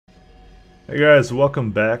Hey guys,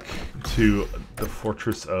 welcome back to the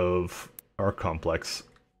Fortress of Ark Complex.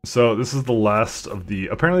 So this is the last of the...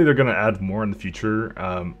 Apparently they're going to add more in the future.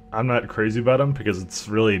 I'm not crazy about them because it's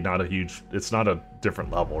really not a huge... It's not a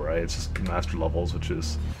different level, right? It's just master levels, which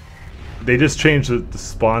is... They just changed the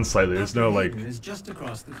spawn slightly. There's no like... is just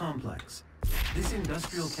across the complex. This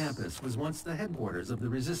industrial campus was once the headquarters of the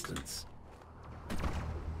Resistance.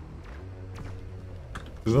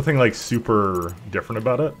 There's nothing like super different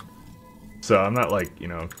about it. So I'm not like, you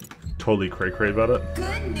know, totally cray-cray about it.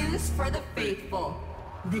 Good news for the faithful.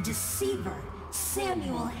 The deceiver,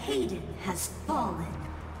 Samuel Hayden, has fallen.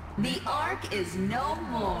 The Ark is no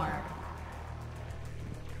more.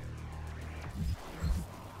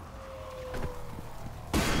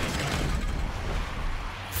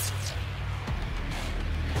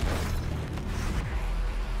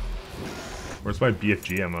 Where's my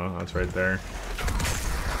BFG ammo? That's right there.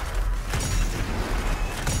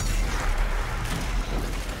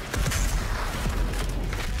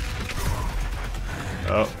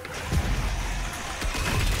 Oh.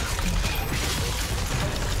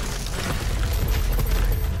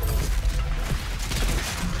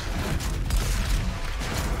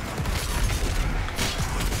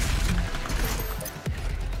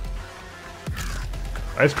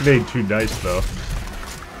 Ice grenade too nice though.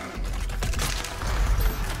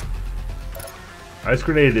 Ice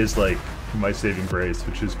grenade is like my saving grace,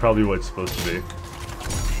 which is probably what it's supposed to be.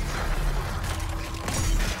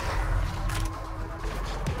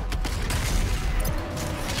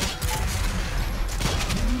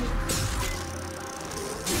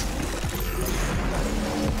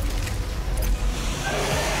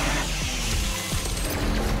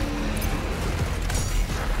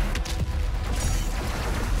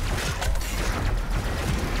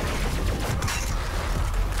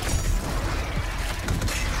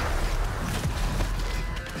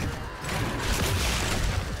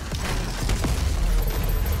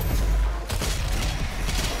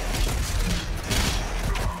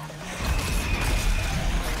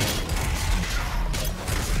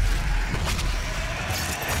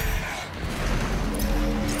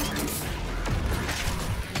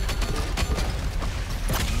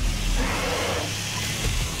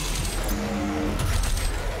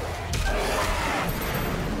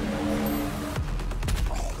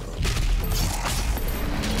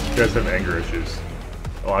 You guys have anger issues.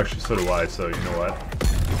 Oh, actually, so do I, so you know what?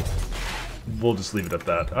 We'll just leave it at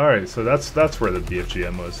that. Alright, so that's where the BFG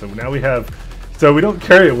ammo is. So now we have... So we don't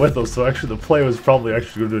carry it with us, so actually the play was probably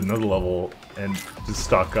actually go to another level and just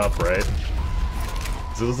stock up, right?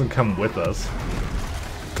 So it doesn't come with us.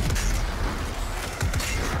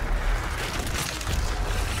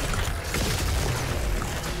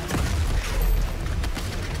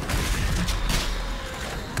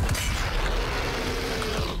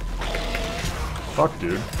 Fuck,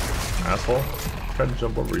 dude. Asshole. Tried to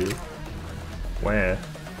jump over you. Wah.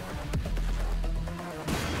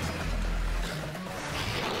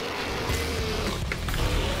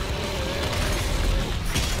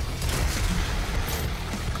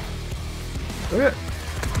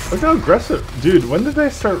 Look how aggressive. Dude, when did they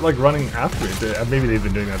start like running after me? Maybe they've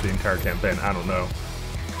been doing that the entire campaign. I don't know.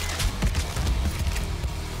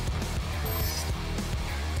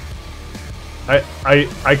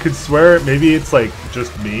 I could swear maybe it's like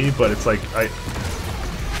just me, but it's like I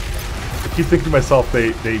keep thinking to myself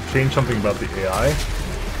they changed something about the AI.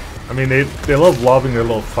 I mean they love lobbing their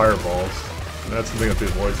little fireballs. And that's something that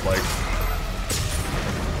they've always liked.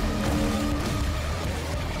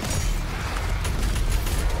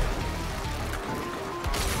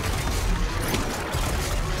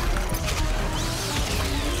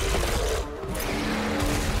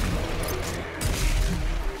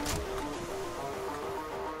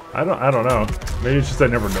 I don't know. Maybe it's just I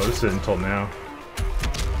never noticed it until now.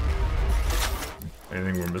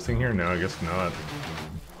 Anything we're missing here? No, I guess not.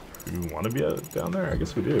 Do we want to be down there? I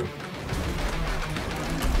guess we do.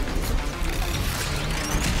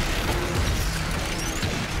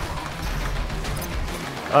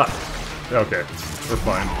 Ah, okay. We're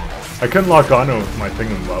fine. I couldn't lock onto my thing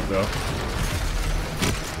in love though.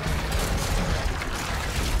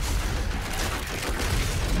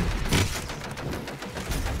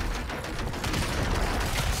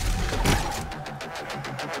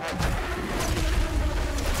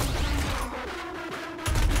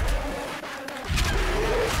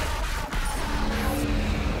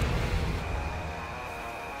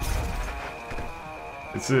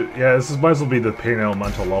 Yeah, this might as well be the Pain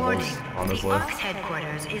Elemental levels, honestly. The Ark's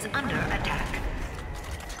headquarters is under attack.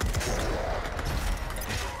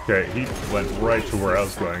 Okay, he went right to where I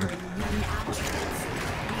was going.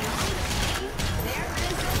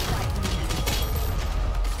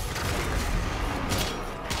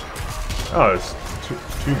 Oh, it's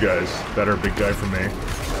two guys. Better big guy for me.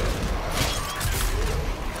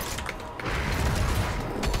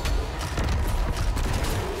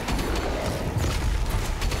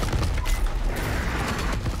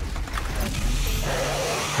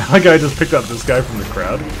 That guy just picked up this guy from the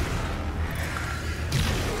crowd.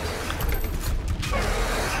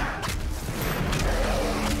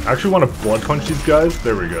 I actually want to blood punch these guys.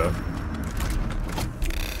 There we go.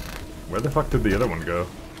 Where the fuck did the other one go?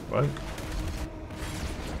 What?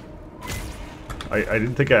 I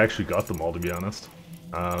didn't think I actually got them all, to be honest.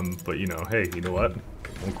 But you know, hey, you know what?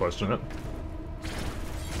 Won't question it.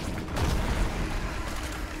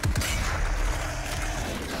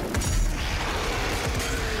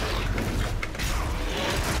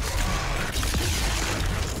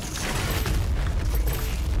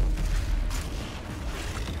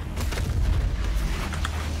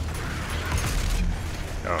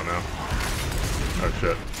 Oh no. Oh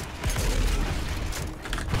shit.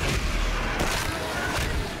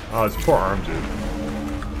 Oh, it's poor arm, dude.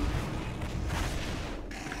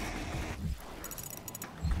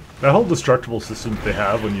 That whole destructible system that they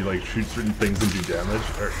have when you like shoot certain things and do damage.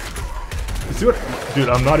 You see what? Dude,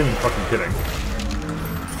 I'm not even fucking kidding.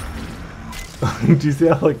 Do you see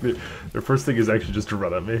how like their first thing is actually just to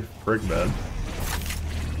run at me? Frick, man.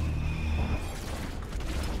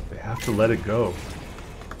 They have to let it go.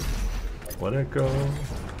 Let it go.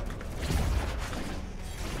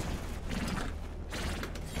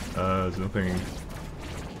 There's nothing.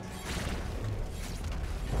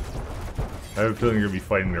 I have a feeling you're gonna be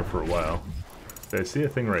fighting there for a while. I see a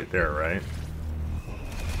thing right there, right?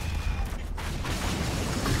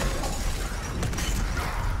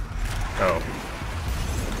 Oh.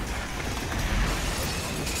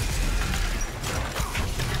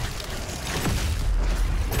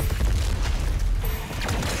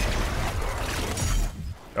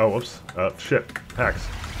 Oh, whoops. Shit. Hacks.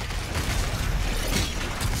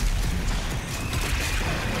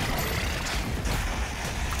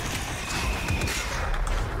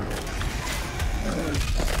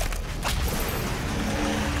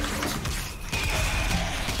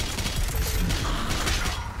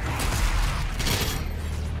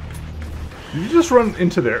 Did you just run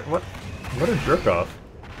into there? What? What a jerk off.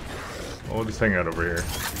 Oh, we'll just hang out over here.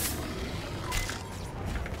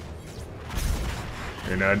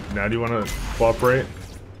 Okay, now do you want to cooperate?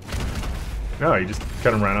 No, you just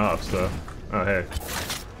kind of ran off, so... Oh, hey.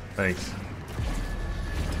 Thanks.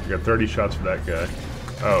 You got 30 shots for that guy.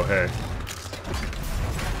 Oh, hey.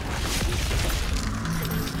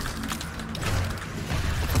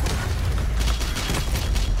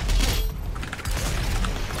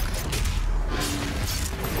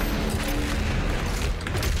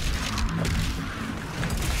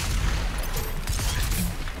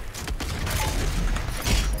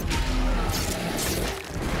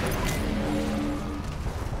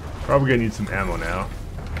 Probably gonna need some ammo now.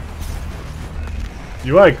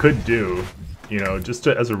 You know what I could do, you know, just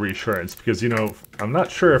as a reassurance, because, you know, I'm not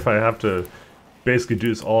sure if I have to basically do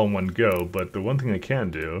this all in one go, but the one thing I can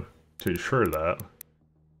do to ensure that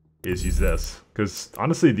is use this. Because,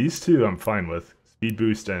 honestly, these two I'm fine with. Speed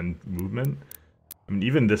boost and movement. I mean,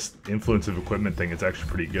 even this influence of equipment thing is actually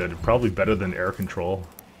pretty good. Probably better than air control,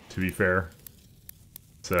 to be fair.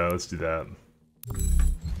 So, let's do that.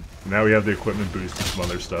 Now we have the equipment boost and some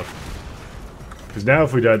other stuff. Because now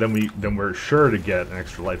if we die, then we're sure to get an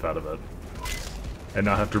extra life out of it. And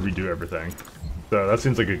not have to redo everything. So that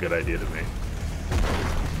seems like a good idea to me.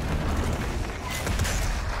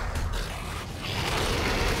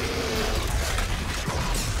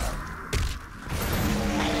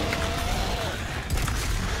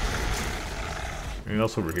 Anything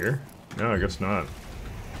else over here? No, I guess not.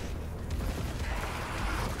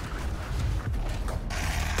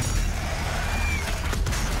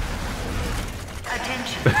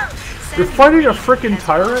 You're fighting a frickin'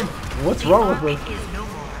 tyrant? What's wrong with this? Is no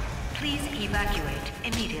more. Please evacuate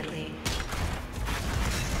immediately.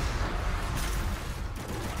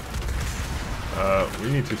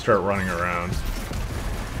 We need to start running around.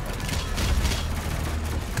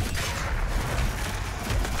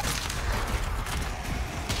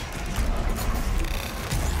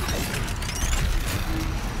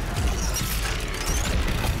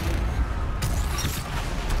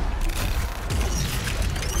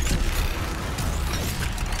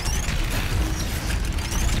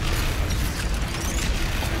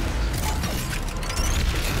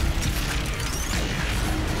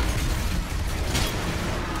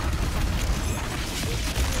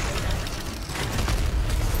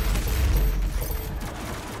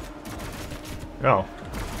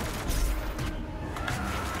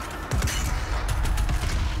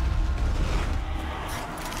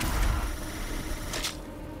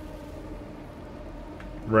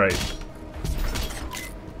 Right.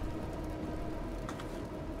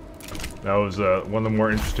 That was one of the more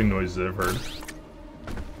interesting noises I've heard.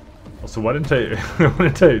 Also, why didn't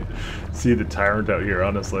I see the tyrant out here,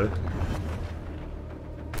 honestly?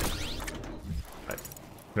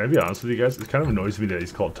 Can I be honest with you guys? It kind of annoys me that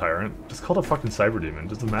he's called Tyrant. Just call it a fucking Cyber Demon.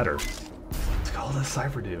 Doesn't matter. It's called a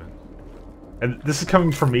Cyber Demon. And this is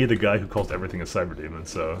coming from me, the guy who calls everything a Cyber Demon.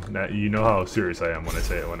 So now you know how serious I am when I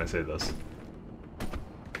say this.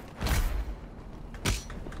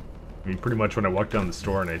 I mean, pretty much when I walk down the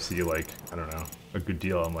store and I see, like, I don't know, a good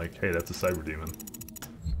deal, I'm like, hey, that's a Cyber Demon.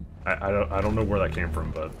 I don't know where that came from,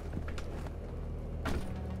 but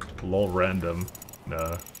lol random.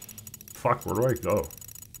 Fuck, where do I go?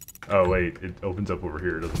 Oh wait, it opens up over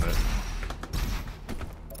here, doesn't it?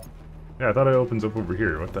 Yeah, I thought it opens up over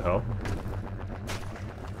here. What the hell?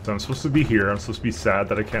 So I'm supposed to be here. I'm supposed to be sad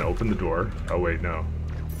that I can't open the door. Oh wait, no.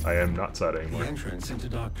 I am not sad anymore. The entrance into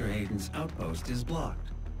Dr. Hayden's outpost is blocked.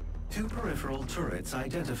 2 peripheral turrets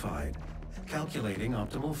identified. Calculating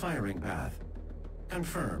optimal firing path.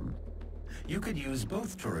 Confirmed. You could use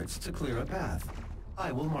both turrets to clear a path.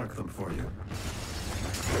 I will mark them for you.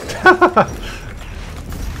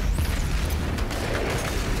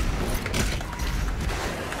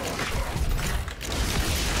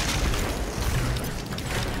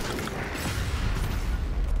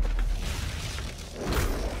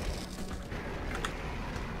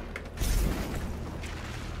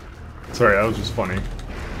 Sorry, that was just funny.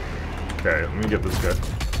 Okay, let me get this guy.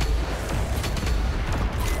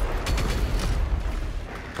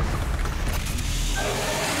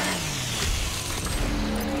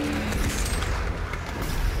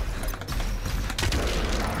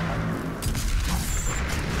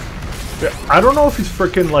 Yeah, I don't know if he's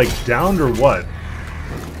freaking like downed or what.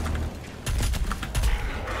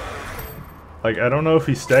 Like, I don't know if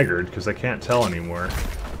he's staggered because I can't tell anymore.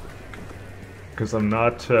 Because I'm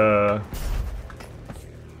not, Oh.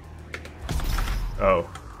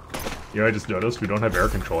 You know, I just noticed we don't have air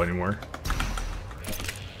control anymore.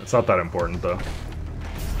 It's not that important, though.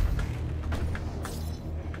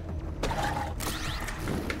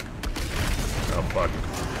 Oh, fuck.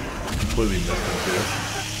 Completely missed him, too.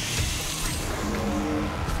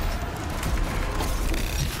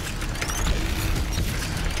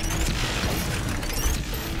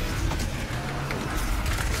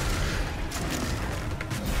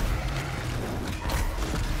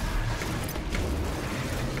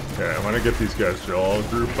 Okay, I want to get these guys to all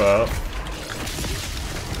group up.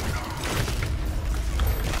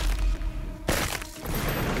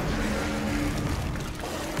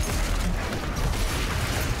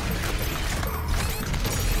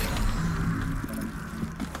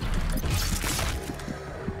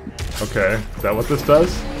 Okay, is that what this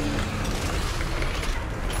does?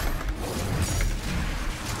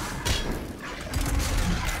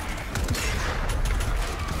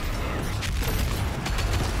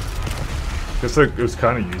 Guess it was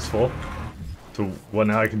kind of useful. So, well,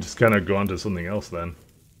 now I can just kind of go on to something else then.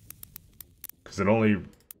 Because it only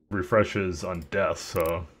refreshes on death,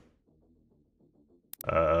 so...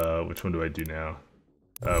 which one do I do now?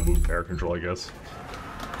 Move air control, I guess.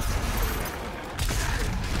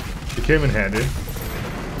 It came in handy.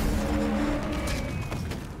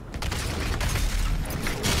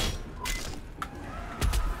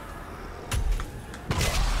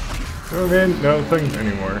 Oh man, nothing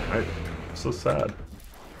anymore. I'm so sad.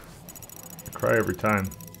 I cry every time.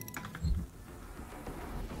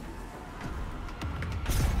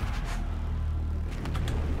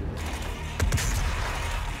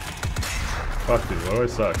 Fuck dude, why do I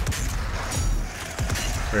suck?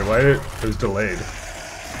 Wait, why did it was delayed?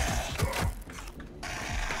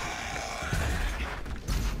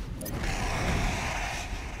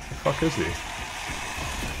 Where the fuck is he?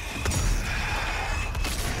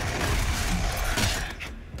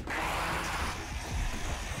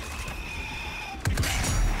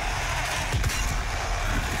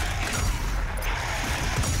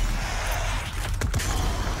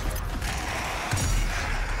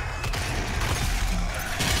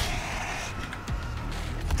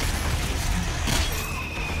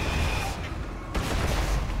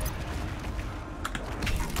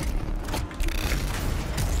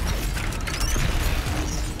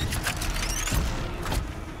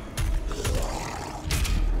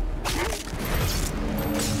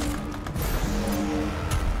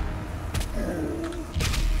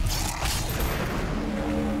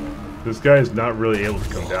 This guy is not really able to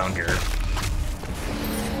come down here.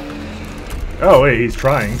 Oh wait, he's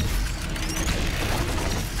trying.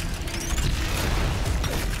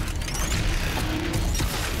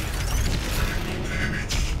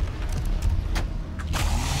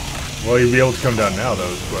 Well, you'd be able to come down now, though,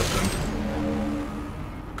 is the question.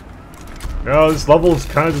 No, this level is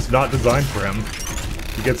kind of just not designed for him.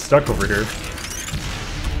 He gets stuck over here.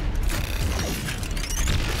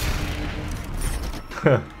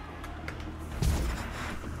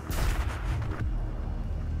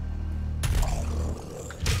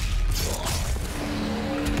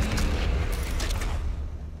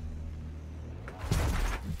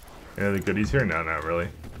 Yeah, the goodies here? No, not really.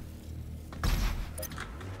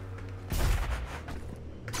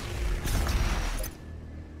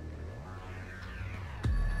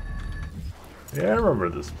 Yeah, I remember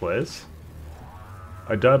this place.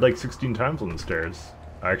 I died like 16 times on the stairs.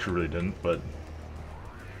 I actually really didn't, but...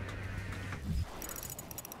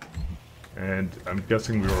 And I'm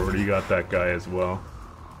guessing we already got that guy as well.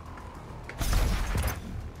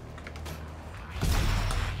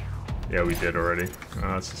 Yeah, we did already.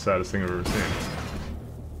 That's the saddest thing I've ever seen.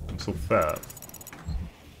 I'm so fat.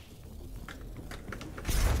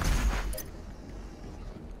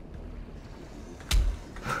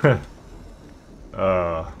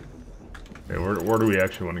 Okay, where do we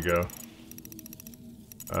actually want to go?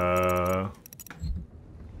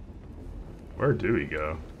 Where do we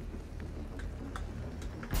go?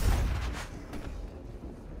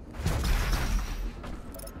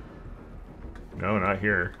 No, not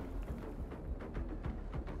here.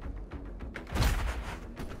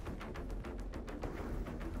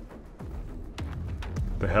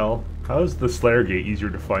 The hell? How is the Slayer Gate easier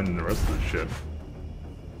to find than the rest of this shit?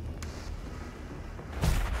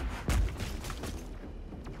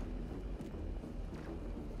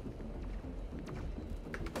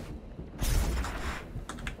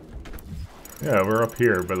 Yeah, we're up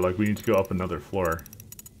here, but like we need to go up another floor.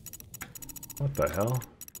 What the hell?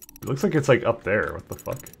 It looks like it's like up there. What the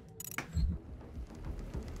fuck?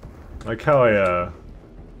 Like how I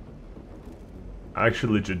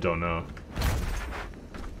actually legit don't know.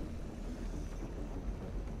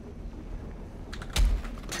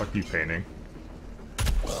 Fuck you painting.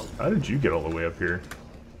 How did you get all the way up here?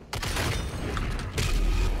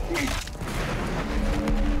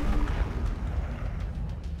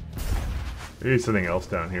 Maybe something else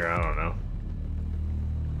down here, I don't know.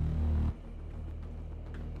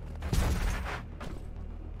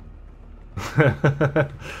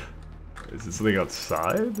 Is it something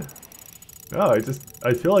outside? No,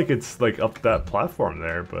 I feel like it's like up that platform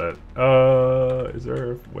there, but is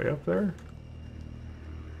there a way up there?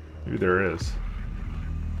 Maybe there is.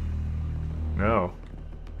 No.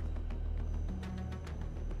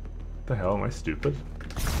 What the hell, am I stupid?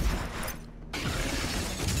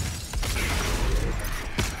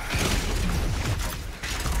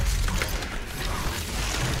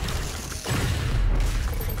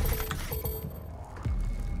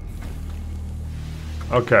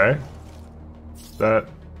 Okay. That.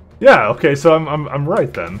 Yeah. Okay. So I'm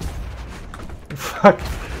right then. Fuck.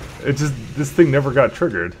 It just this thing never got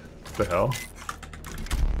triggered. What the hell?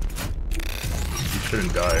 You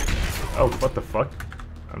shouldn't die. Oh, what the fuck?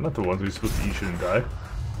 I'm not the one who's supposed to. You shouldn't die.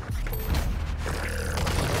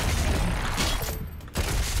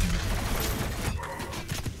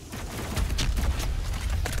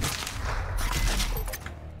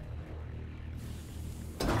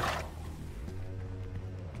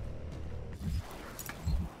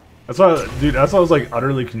 That's why, dude, that's why I was like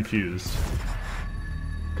utterly confused.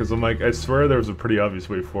 Because I'm like, I swear there was a pretty obvious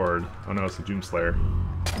way forward. Oh no, it's a Doomslayer.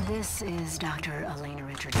 This is Dr. Elena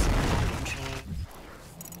Richardson.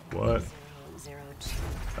 What? 002.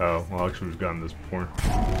 Oh, well actually we've gotten this before.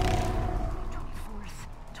 24th,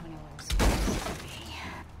 2163.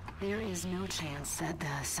 There is no chance that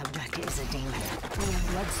the subject is a demon. We have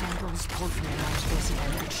blood samples pulled from the large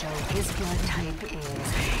specimen that show his blood type is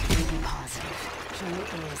AB positive. He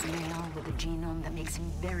is male with a genome that makes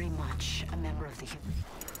him very much a member of the human.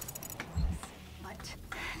 But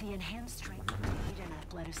the enhanced strength and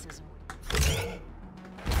athleticism.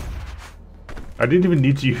 I didn't even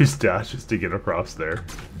need to use dashes to get across there.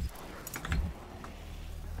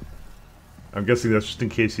 I'm guessing that's just in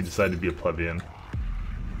case he decided to be a plebeian.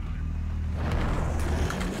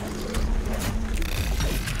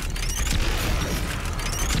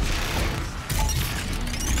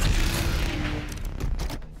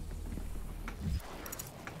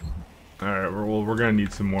 Alright, well, we're gonna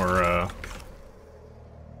need some more,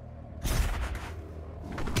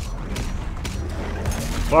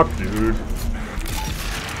 Fuck, dude.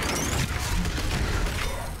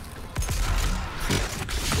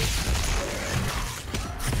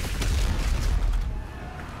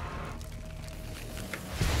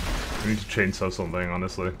 I need to chainsaw something,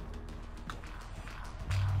 honestly.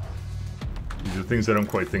 These are things I don't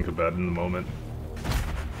quite think about in the moment.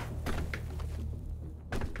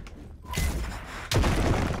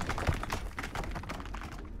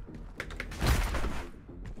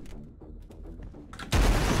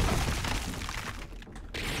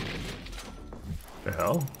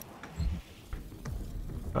 hell?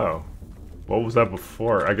 Oh. What was that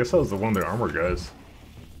before? I guess that was the one of the armor guys.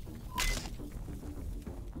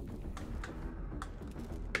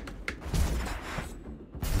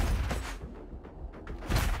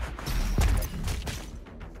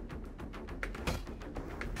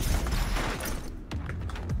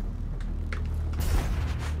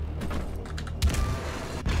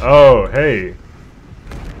 Oh, hey.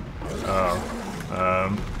 Oh.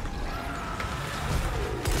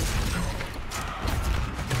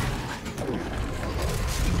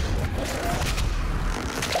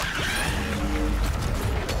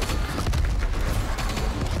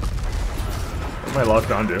 What am I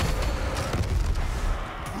locked onto?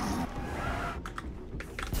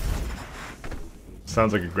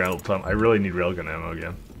 Sounds like a grand old time. I really need railgun ammo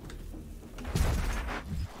again.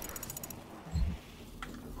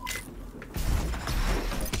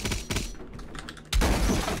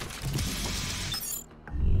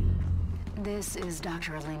 This is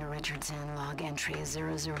Dr. Elena Richardson, log entry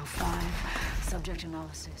 005, subject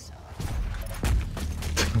analysis.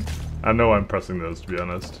 I know I'm pressing those, to be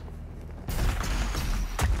honest.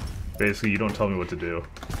 Basically, you don't tell me what to do.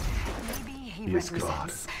 Maybe he He is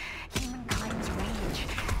represents humankind's rage.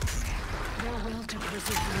 Their will to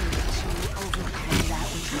persevere, to overcome that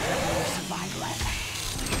which will never survival.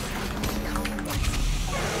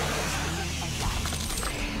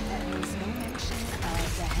 There is no mention of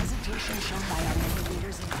the hesitation shown by our many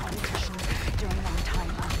leaders and politicians during our time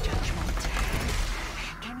of judgment.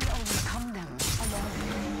 Can he overcome them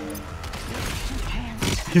alone? If he can't,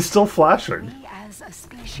 He's still flashing. we as a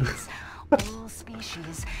species, all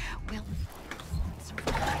species, will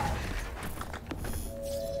survive.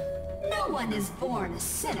 No one is born a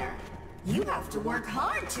sinner. You have to work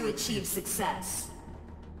hard to achieve success.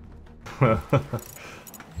 Oh,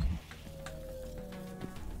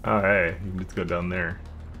 hey, you need to go down there.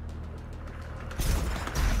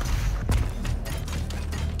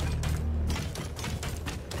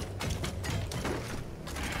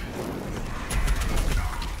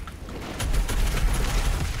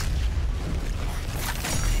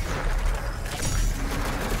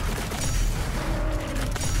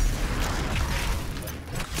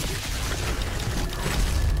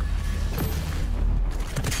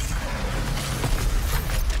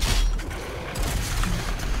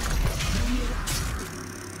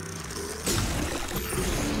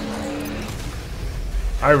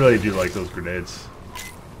 I really do like those grenades.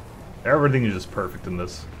 Everything is just perfect in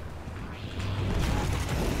this.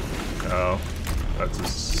 Oh, that's a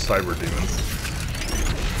cyber demon.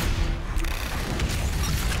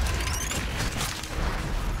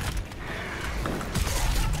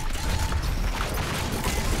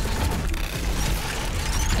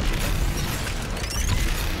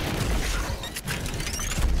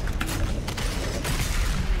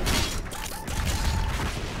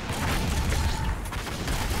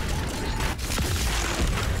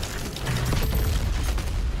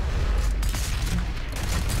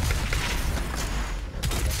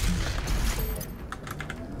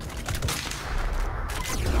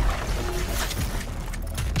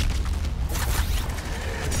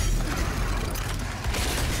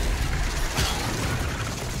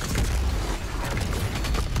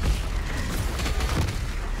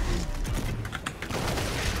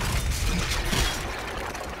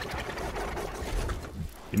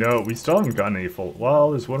 You know, we still haven't gotten any full...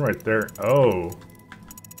 Well, there's one right there. Oh.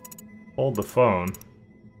 Hold the phone.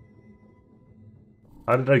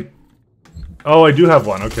 How did I... Oh, I do have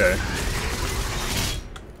one. Okay.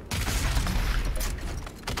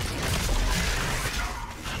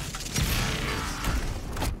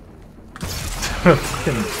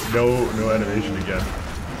 no animation again.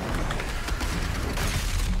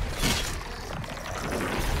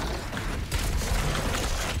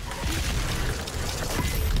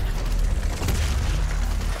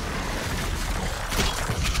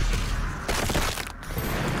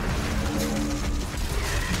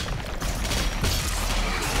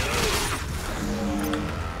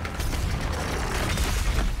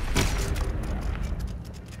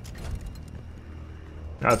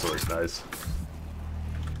 That's always nice.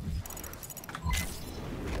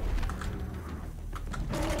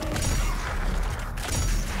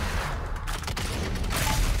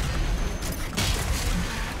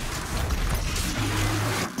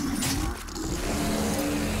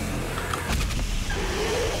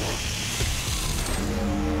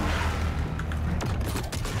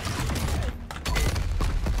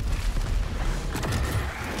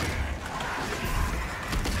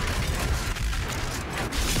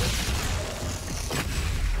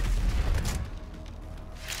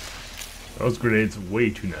 Those grenades way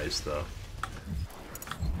too nice, though.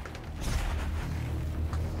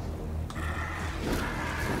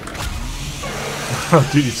 Oh,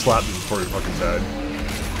 dude, he slapped me before he fucking died.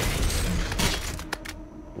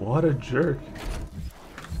 What a jerk.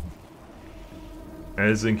 And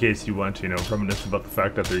this is in case you want to, reminisce about the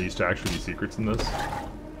fact that there used to actually be secrets in this.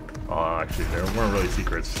 Oh, actually, there weren't really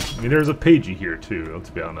secrets. I mean, there's a pagey here, too, let's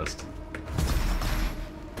be honest.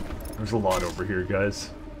 There's a lot over here, guys.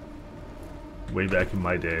 Way back in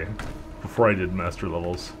my day, before I did master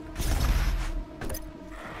levels.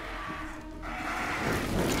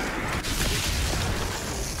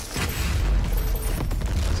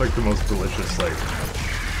 It's like the most delicious, like...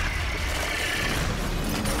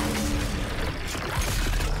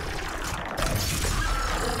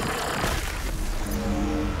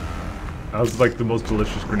 That was like the most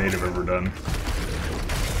delicious grenade I've ever done.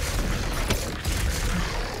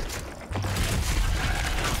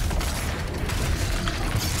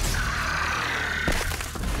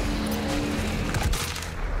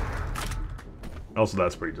 Also,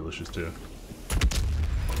 that's pretty delicious too.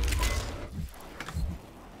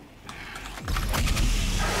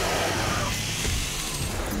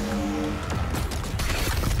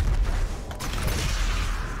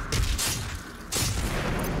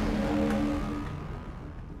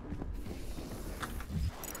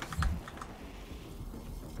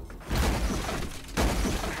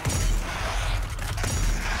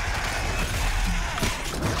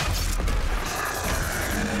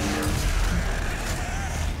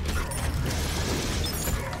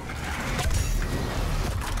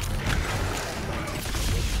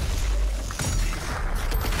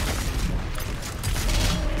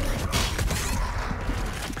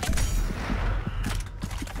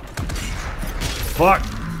 Fuck!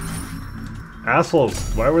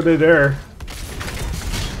 Assholes, why were they there?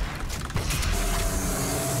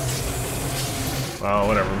 Well,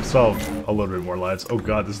 whatever, we still have a little bit more lives. Oh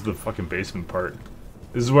god, this is the fucking basement part.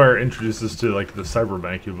 This is where it introduces to, like, the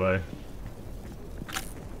cyberbank you buy.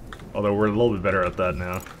 Although we're a little bit better at that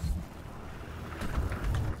now.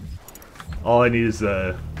 All I need is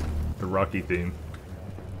the Rocky theme.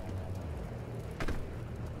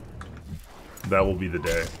 That will be the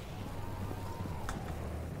day.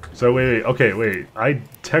 So wait, okay, wait. I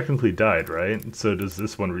technically died, right? So does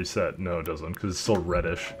this one reset? No, it doesn't, because it's still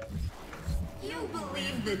reddish. You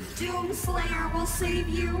believe the Doomslayer will save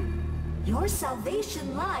you? Your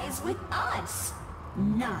salvation lies with us,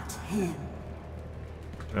 not him.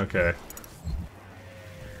 Okay.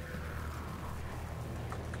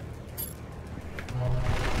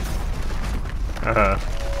 The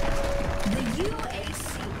UAC.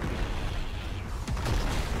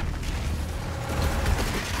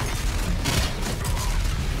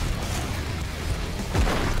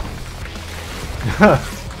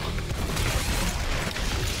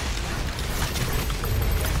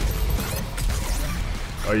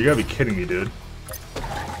 Oh, you gotta be kidding me, dude.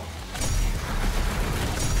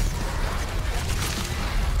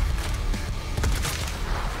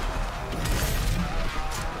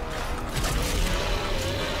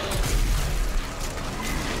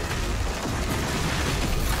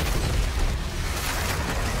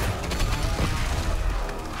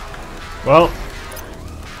 Well,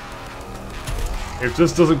 if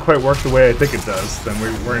this doesn't quite work the way I think it does, then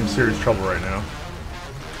we're in serious trouble right now.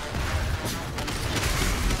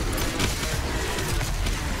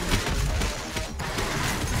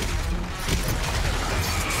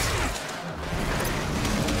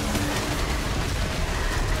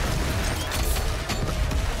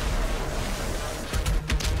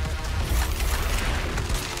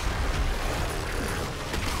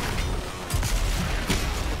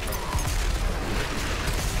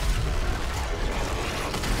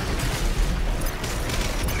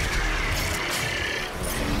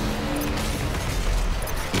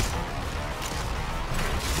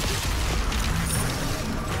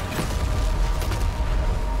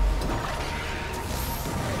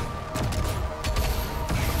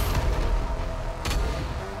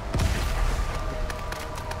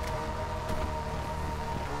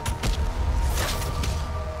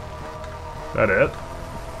 That it?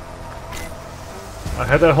 I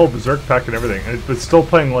had that whole Berserk pack and everything, and it's still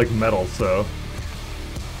playing like metal, so...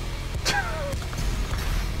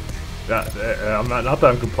 I'm not that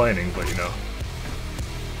I'm complaining, but you know.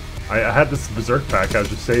 I had this Berserk pack, I was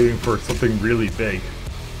just saving for something really big.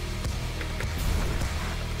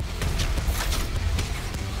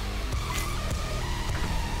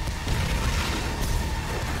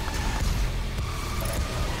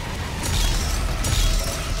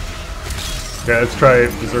 Okay, let's try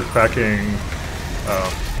Berserk packing.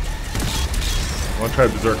 I want to try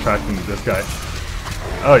Berserk packing this guy.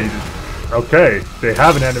 Oh, you did. Okay, they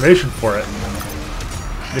have an animation for it.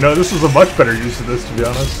 You know, this is a much better use of this, to be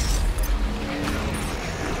honest.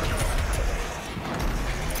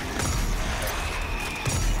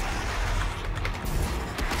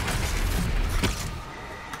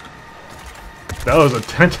 That was a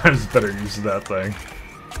 10 times better use of that thing.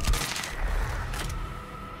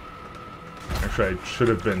 Actually, I should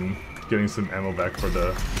have been getting some ammo back for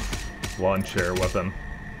the lawn chair weapon.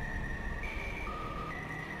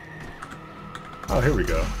 Oh, here we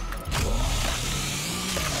go.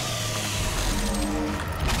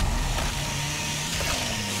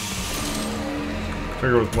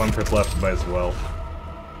 Figure with 1 pip left, might as well.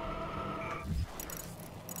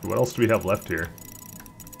 What else do we have left here?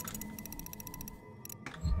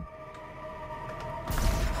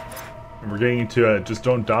 And we're getting into a just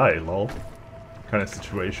don't die, lol, kind of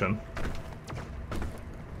situation.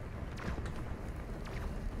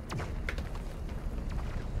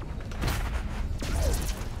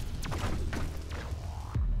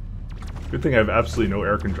 Good thing I have absolutely no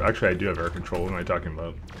air control. Actually, I do have air control. What am I talking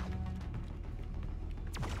about?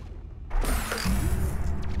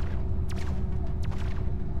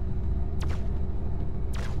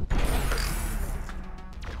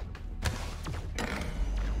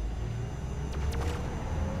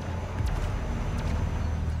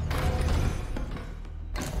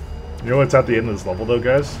 You know what's at the end of this level, though,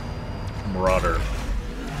 guys? Marauder.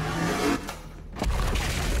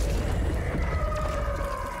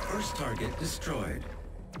 First target destroyed.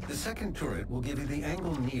 The second turret will give you the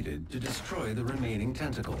angle needed to destroy the remaining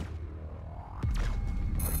tentacle.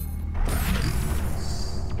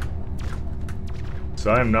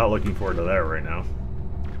 So I am not looking forward to that right now.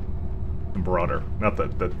 The Marauder. Not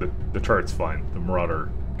the turret's fine. The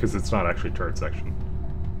Marauder, because it's not actually turret section.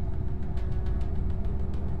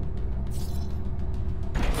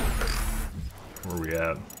 Where are we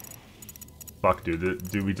at? Fuck, dude.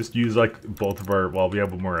 Do we just use, like, both of our... Well, we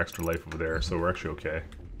have more extra life over there, so we're actually okay.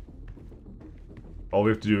 All we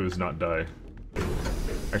have to do is not die.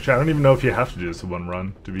 Actually, I don't even know if you have to do this in one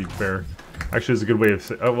run, to be fair. Actually, it's a good way of...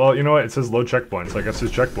 well, you know what? It says low checkpoints. I guess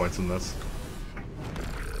there's checkpoints in this.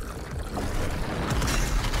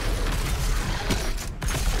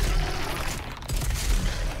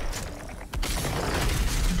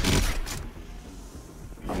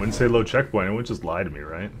 I wouldn't say low checkpoint. It would just lie to me,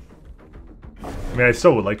 right? I mean, I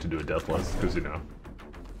still would like to do a deathless, because, you know...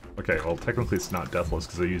 Okay, well, technically it's not deathless,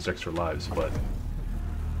 because I used extra lives, but...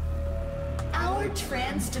 Our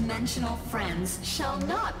trans-dimensional friends shall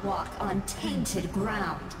not walk on tainted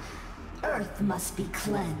ground. Earth must be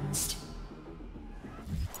cleansed.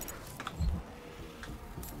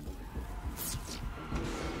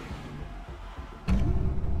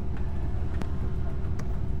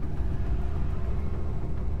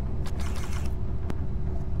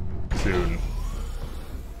 Soon.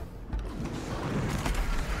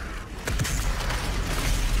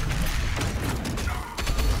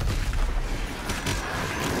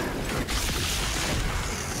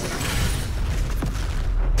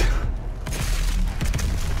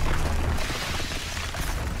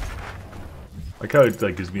 Like how it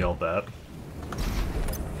like gives me all that.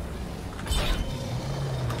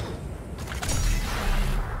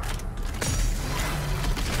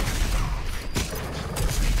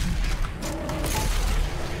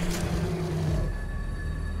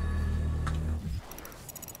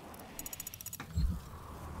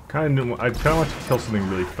 I kind of want to kill something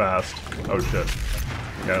really fast. Oh shit.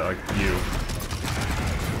 Yeah, like you.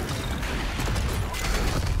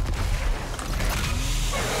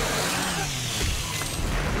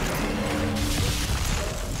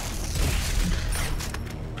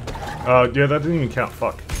 Yeah, that didn't even count.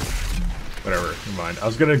 Fuck. Whatever, never mind. I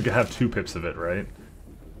was gonna have 2 pips of it, right?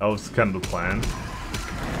 That was kind of the plan.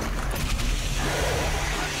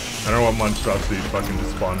 I don't want monstrosity to fucking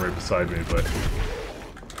just spawn right beside me, but...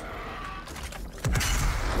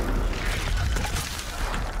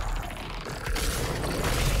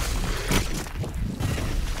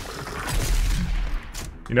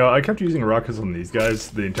 You know, I kept using rockets on these guys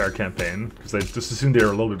the entire campaign, because I just assumed they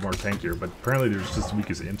were a little bit more tankier, but apparently they're just as weak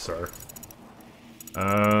as imps are.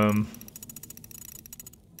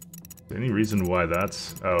 Any reason why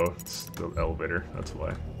that's... Oh, it's the elevator, that's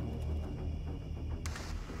why.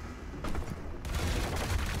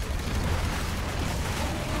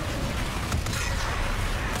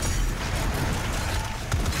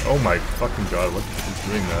 Oh my fucking god, what is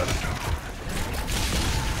doing that?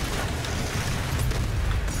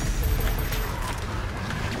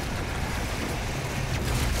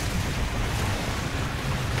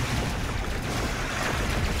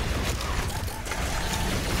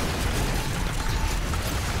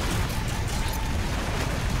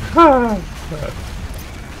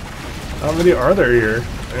 How many are there here?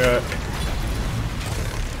 Yeah.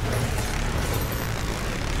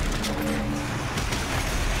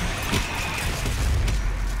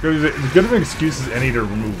 As good of an excuse as any to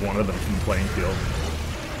remove one of them from the playing field.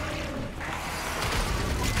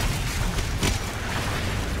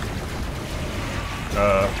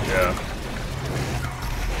 Yeah.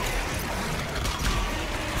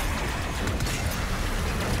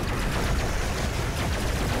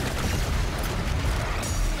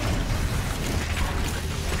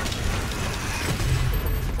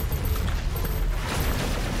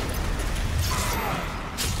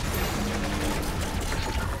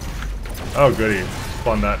 Oh, goody.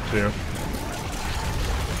 Spun that too.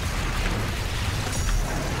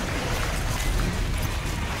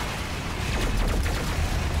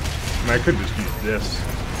 I could just use this.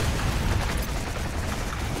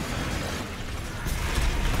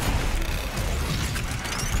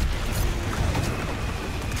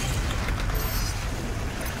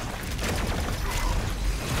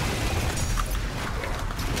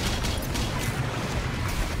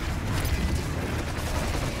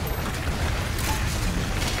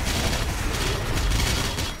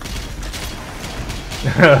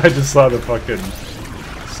 I just saw the fucking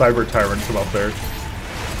Cyber Tyrant come up there.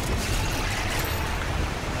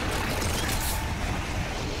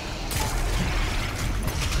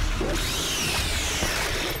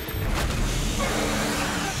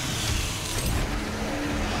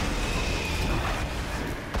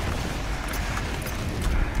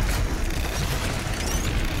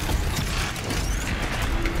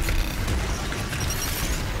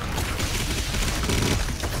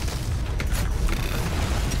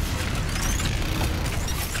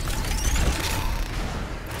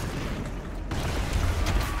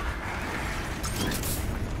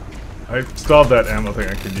 I still have that ammo thing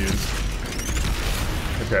I could use.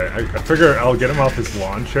 Okay, I figure I'll get him off his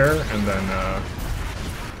lawn chair and then, nah,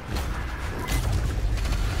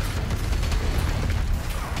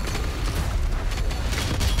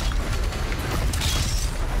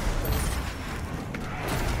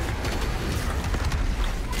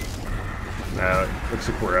 looks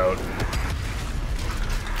like we're out.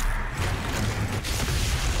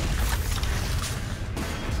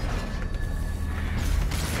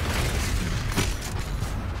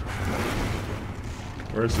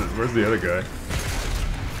 Where's the other guy?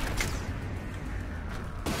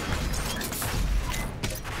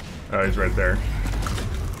 Oh, he's right there.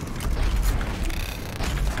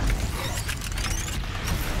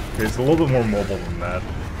 Okay, it's a little bit more mobile than that.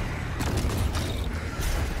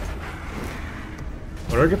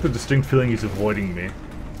 But I get the distinct feeling he's avoiding me.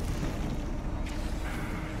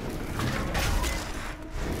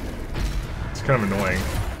 It's kind of annoying.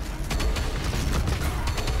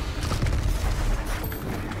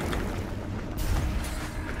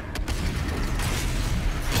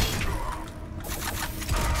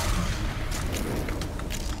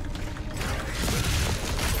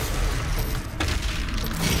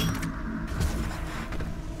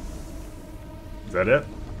 Is that it?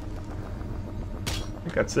 I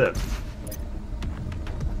think that's it.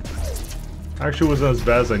 Actually, wasn't as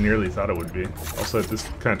bad as I nearly thought it would be. Also, this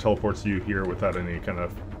kind of teleports you here without any kind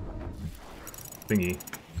of thingy.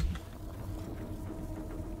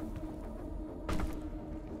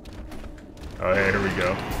 Oh, hey, here we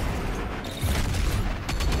go.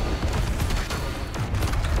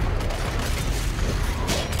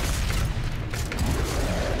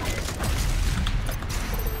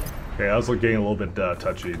 Okay, I was getting a little bit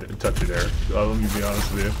touchy there. Let me be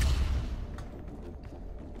honest with you.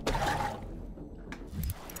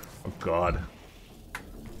 Oh God.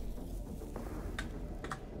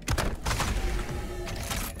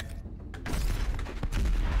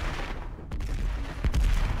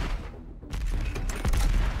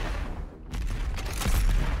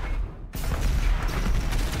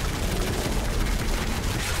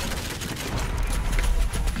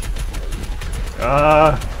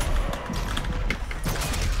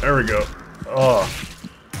 There we go. Oh.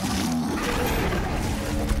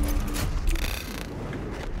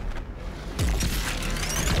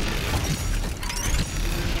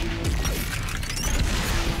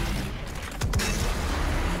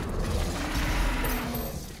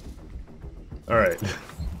 Alright.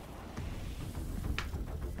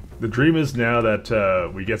 The dream is now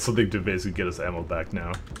that we get something to basically get us ammo back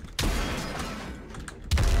now.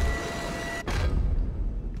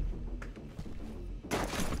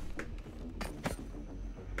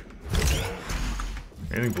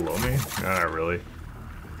 Anything below me? No, not really.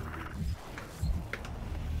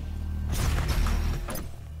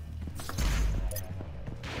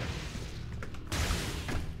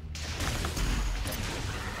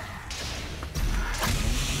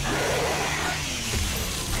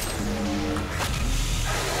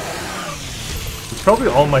 It's probably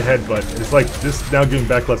all in my head, but it's like this now giving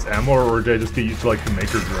back less ammo, or did I just get used to like the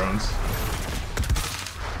Maker drones?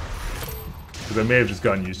 Because I may have just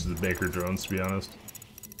gotten used to the Maker drones, to be honest.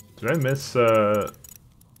 Did I miss, no,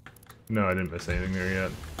 I didn't miss anything there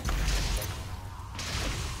yet.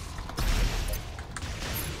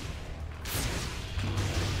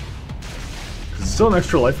 Because it's still an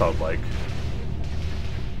extra life out bike.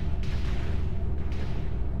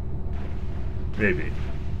 Maybe.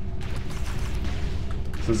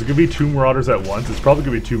 So is it going to be 2 Marauders at once? It's probably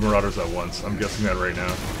going to be 2 Marauders at once. I'm guessing that right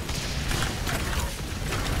now.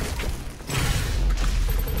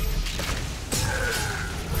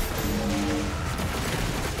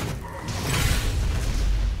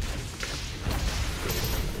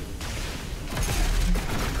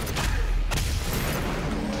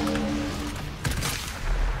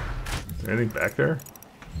 Is there anything back there?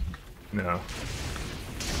 No.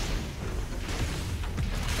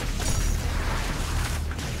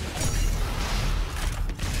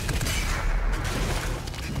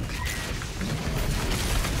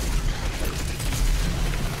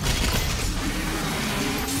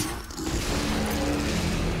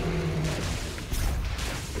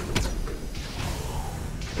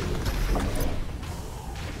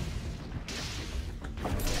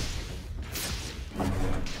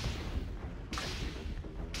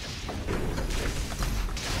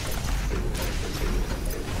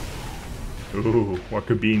 Ooh, what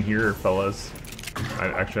could be in here, fellas?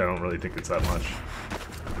 Actually, I don't really think it's that much.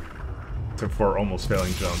 Except for almost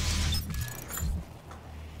failing jumps.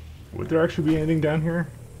 Would there actually be anything down here?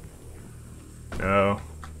 No.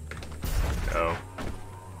 No.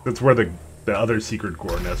 That's where the other secret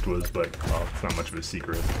core nest was, but, well, it's not much of a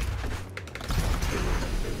secret.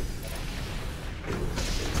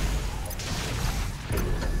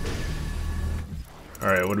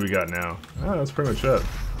 Alright, what do we got now? Oh, that's pretty much it.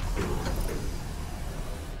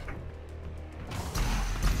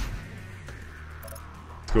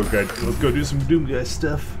 Let's go do some Doom Guy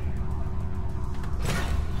stuff.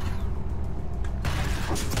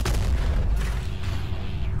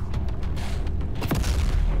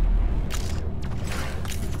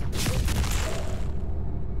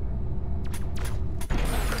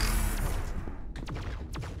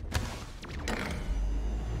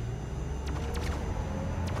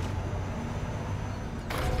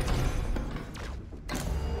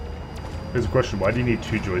 Here's a question, why do you need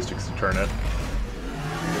 2 joysticks to turn it?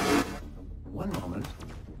 One moment.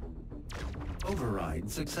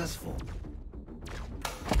 Override successful.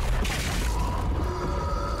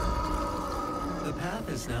 The path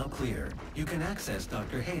is now clear. You can access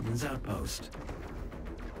Dr. Hayden's outpost.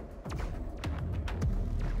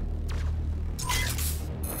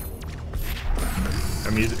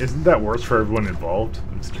 I mean, isn't that worse for everyone involved?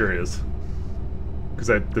 I'm just curious. Because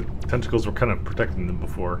the tentacles were kind of protecting them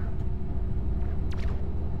before.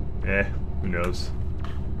 Who knows?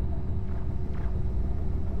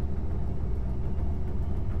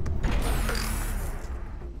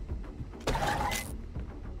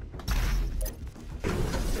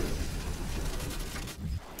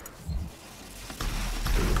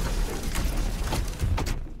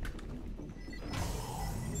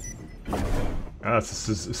 Ah, it's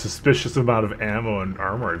a suspicious amount of ammo and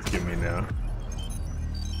armor it's giving me now.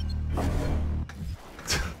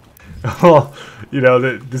 Well, you know,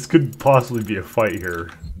 this could possibly be a fight here.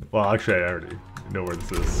 Well, actually, I already know where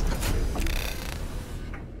this is.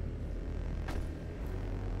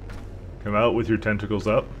 Come out with your tentacles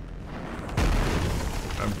up.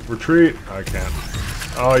 Retreat. I can't.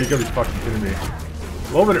 Oh, you gotta be fucking kidding me.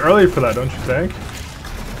 A little bit early for that, don't you think?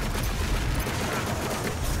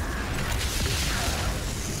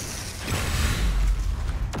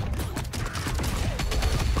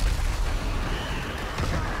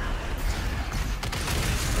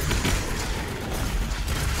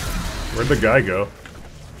 Where'd the guy go?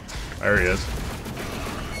 There he is.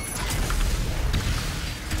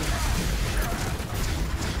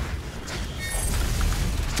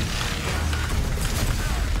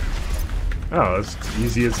 Oh, it's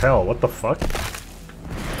easy as hell. What the fuck?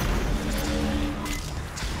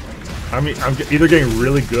 I mean, I'm either getting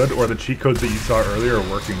really good or the cheat codes that you saw earlier are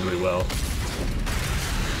working really well.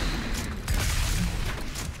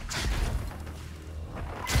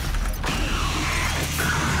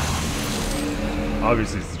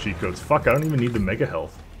 Obviously it's the cheat codes. Fuck, I don't even need the mega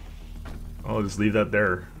health. I'll just leave that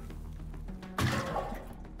there.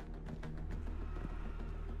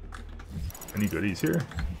 Any goodies here?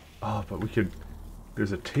 Oh, but we could...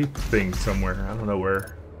 There's a tape thing somewhere. I don't know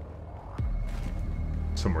where.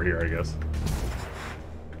 Somewhere here, I guess.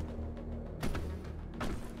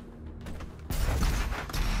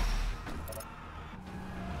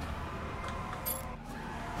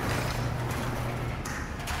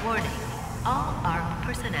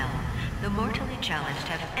 The mortally challenged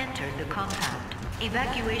have entered the compound.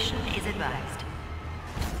 Evacuation is advised.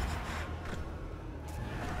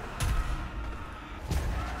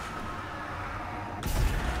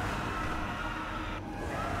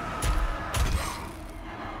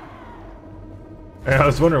 I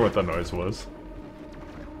was wondering what that noise was.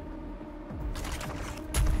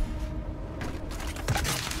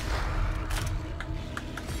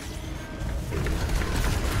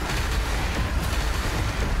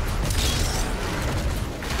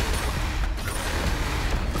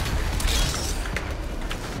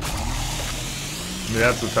 I mean,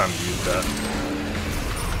 that's the time to use that.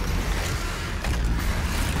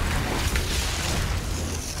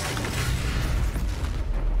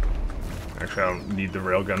 Actually, I don't need the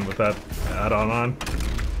railgun with that add-on on.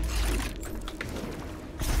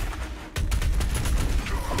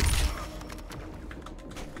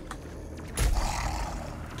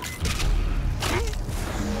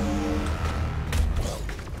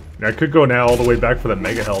 I could go now all the way back for the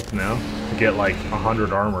mega health now to get like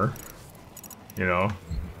 100 armor. You know?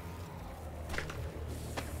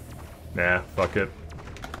 Nah, fuck it.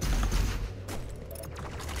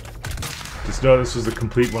 Just know this was a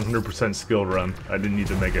complete 100% skill run. I didn't need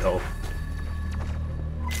the mega health.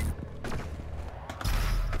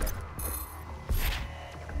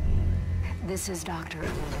 This is Dr.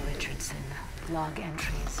 Evola Richardson. Log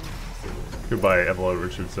entries. Goodbye, Evola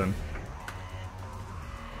Richardson.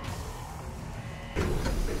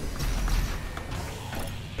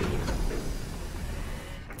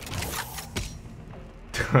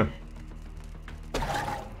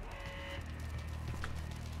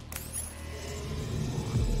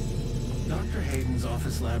 Dr. Hayden's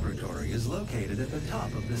office laboratory is located at the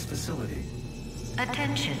top of this facility.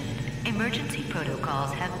 Attention. Emergency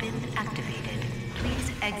protocols have been activated.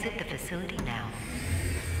 Please exit the facility now.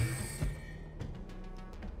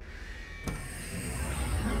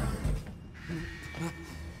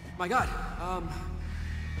 My God,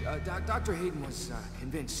 Dr. Hayden was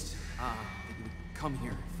convinced that he would come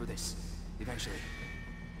here for this, eventually.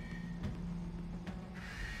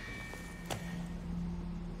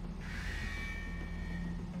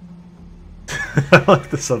 I like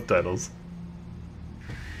the subtitles.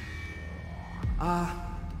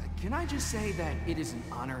 Can I just say that it is an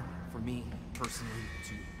honor for me, personally,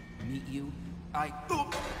 to meet you?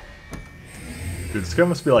 Dude, this guy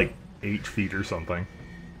must be like 8 feet or something.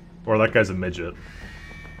 Or that guy's a midget.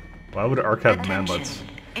 Why would Ark have manlets?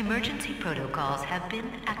 Emergency protocols have been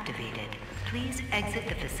activated. Please exit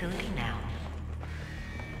the facility now.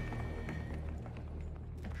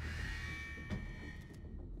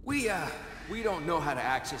 We don't know how to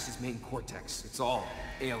access his main cortex. It's all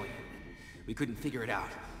alien. We couldn't figure it out.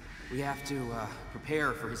 We have to,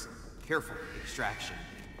 prepare for his careful extraction.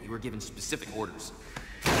 We were given specific orders.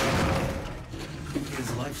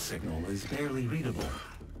 His life signal is barely readable.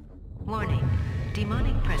 Warning.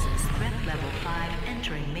 Demonic presence threat level 5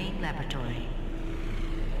 entering main laboratory.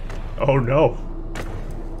 Oh no.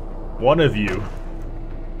 One of you.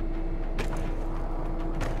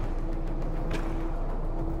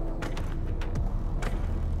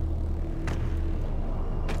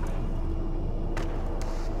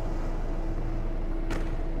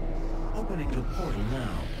 Opening the portal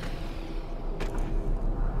now.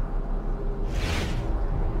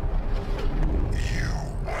 You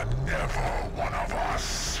were never one of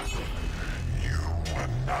us. You were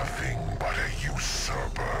nothing but a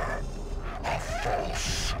usurper, a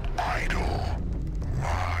false idol.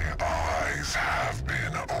 My eyes have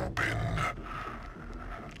been opened.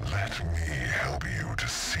 Let me help you to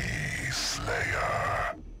see,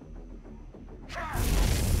 Slayer.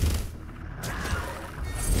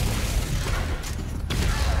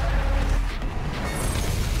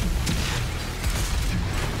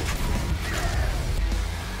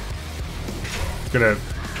 Gonna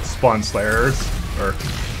spawn slayers or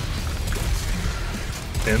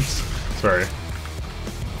imps. Sorry,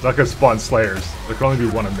 it's not gonna spawn slayers. There can only be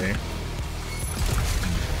one of me.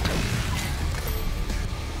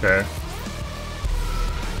 Okay.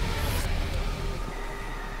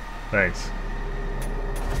 Thanks.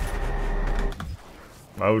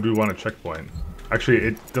 Why would we want a checkpoint? Actually,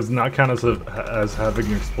 it does not count as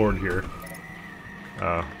having explored here.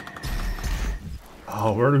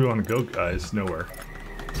 Oh, where do we want to go, guys? Nowhere.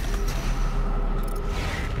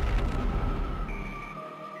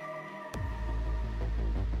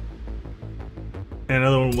 And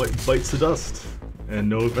another one bites the dust. And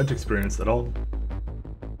no event experience at all.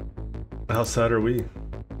 How sad are we?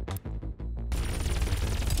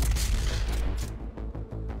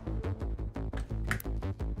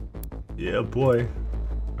 Yeah, boy.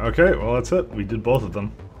 Okay, well that's it. We did both of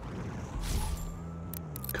them.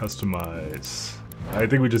 Customize. I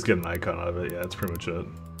think we just get an icon out of it. Yeah, that's pretty much it.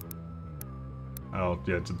 Oh,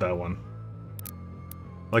 yeah, it's that one. I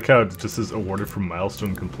like how it just says awarded for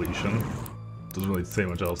milestone completion. Doesn't really say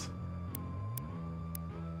much else.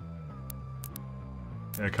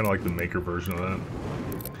 Yeah, I kind of like the maker version of that.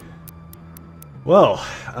 Well,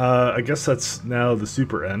 I guess that's now the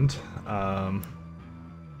super end.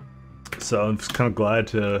 So I'm just kind of glad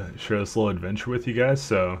to share this little adventure with you guys.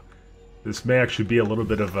 So this may actually be a little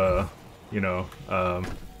bit of a, you know, a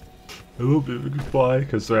little bit of a goodbye,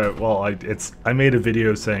 because well, I made a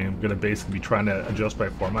video saying I'm gonna basically be trying to adjust my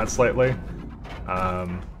format slightly.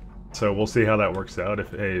 So we'll see how that works out.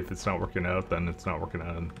 If it's not working out, then it's not working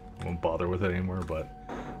out, and I won't bother with it anymore. But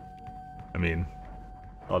I mean,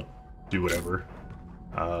 I'll do whatever.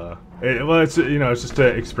 Well, it's, you know, it's just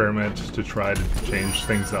an experiment, just to try to change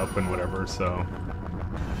things up and whatever. So,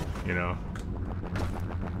 you know,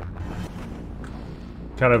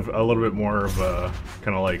 kind of a little bit more of a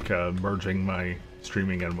kind of like merging my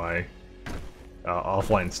streaming and my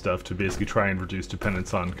offline stuff to basically try and reduce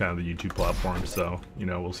dependence on kind of the YouTube platform. So, you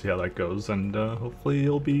know, we'll see how that goes, and hopefully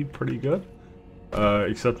it'll be pretty good,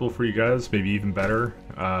 acceptable for you guys, maybe even better.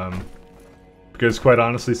 Because quite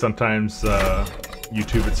honestly, sometimes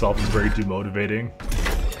YouTube itself is very demotivating.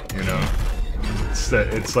 You know,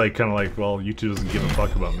 it's like kind of like, well, YouTube doesn't give a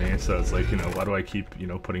fuck about me, so it's like, you know, why do I keep, you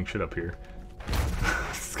know, putting shit up here?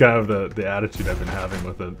 It's kind of the attitude I've been having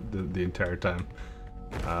with it the entire time.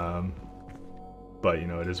 But you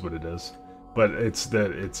know, it is what it is. But it's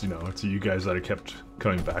you know, it's you guys that I kept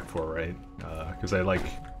coming back for, right? Because I like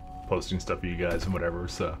posting stuff for you guys and whatever.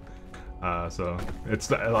 So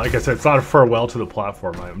it's like I said, it's not a farewell to the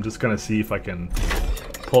platform. I'm just gonna see if I can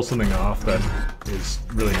pull something off that is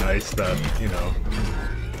really nice. That, you know,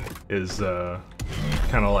 is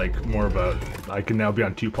kind of like more about, I can now be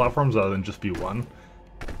on 2 platforms rather than just be one.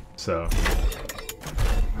 So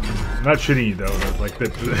I'm not shitting you though. Like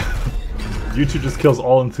that. YouTube just kills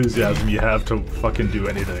all enthusiasm you have to fucking do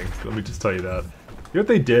anything. Let me just tell you that. You know what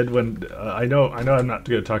they did when, I know I'm not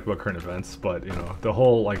going to talk about current events, but, you know, the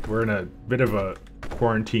whole, like, we're in a bit of a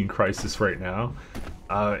quarantine crisis right now.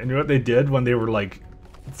 And you know what they did when they were, like,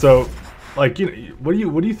 so, like, you know,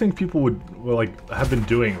 what do you think people would, like, have been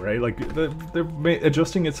doing, right? Like, they're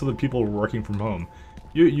adjusting it so that people are working from home.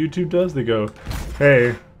 YouTube does, they go,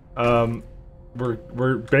 hey,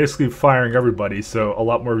 we're basically firing everybody, so a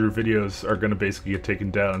lot more of your videos are going to basically get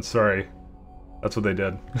taken down. Sorry. That's what they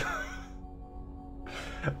did.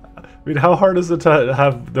 I mean, how hard is it to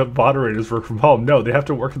have the moderators work from home? No, they have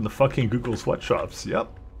to work in the fucking Google sweatshops. Yep.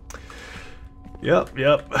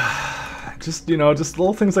 Just, you know, just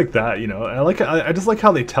little things like that, you know. And I just like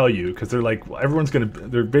how they tell you, because they're like, well,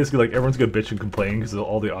 they're basically like, everyone's gonna bitch and complain because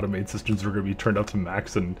all the automated systems are gonna be turned up to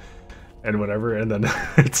max and whatever, and then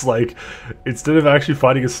it's like, instead of actually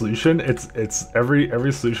finding a solution, it's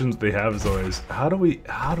every solution that they have is always, how do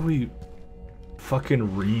we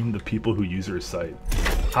fucking ream the people who use our site?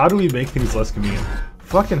 How do we make things less convenient?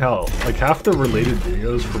 Fucking hell, like half the related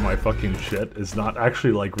videos for my fucking shit is not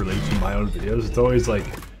actually like related to my own videos. It's always like,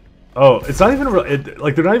 oh, it's not even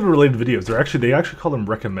like they're not even related videos. They actually call them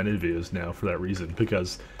recommended videos now for that reason,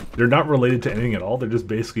 because they're not related to anything at all. They're just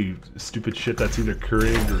basically stupid shit that's either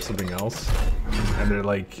curated or something else, and they're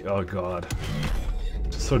like, oh god,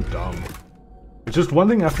 it's just so dumb. It's just one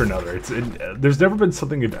thing after another. There's never been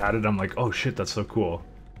something they've added I'm like, oh shit, that's so cool.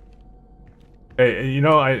 Hey, you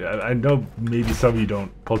know, I know maybe some of you don't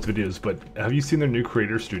post videos, but have you seen their new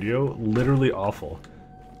Creator Studio? Literally awful.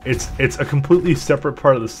 It's a completely separate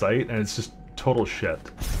part of the site, and it's just total shit.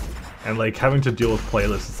 And like having to deal with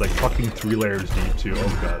playlists, it's like fucking 3 layers deep too.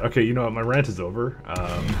 Oh god. Okay, you know what? My rant is over.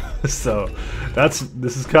 So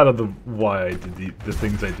this is kind of why I did the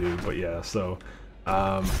things I do. But yeah, so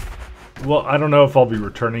well, I don't know if I'll be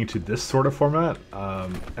returning to this sort of format.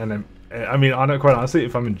 And I mean, quite honestly,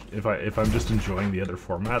 if I'm just enjoying the other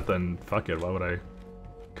format, then fuck it. Why would I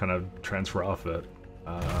kind of transfer off it?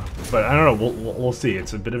 But I don't know. We'll see.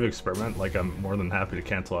 It's a bit of an experiment. Like, I'm more than happy to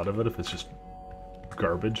cancel out of it if it's just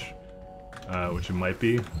garbage, which it might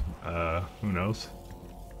be. Who knows?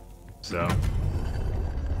 So,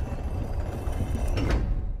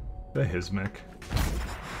 the his mech.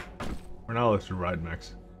 We're not allowed to ride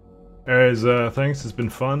mechs. Anyways, thanks. It's been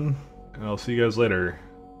fun, and I'll see you guys later.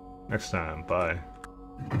 Next time. Bye.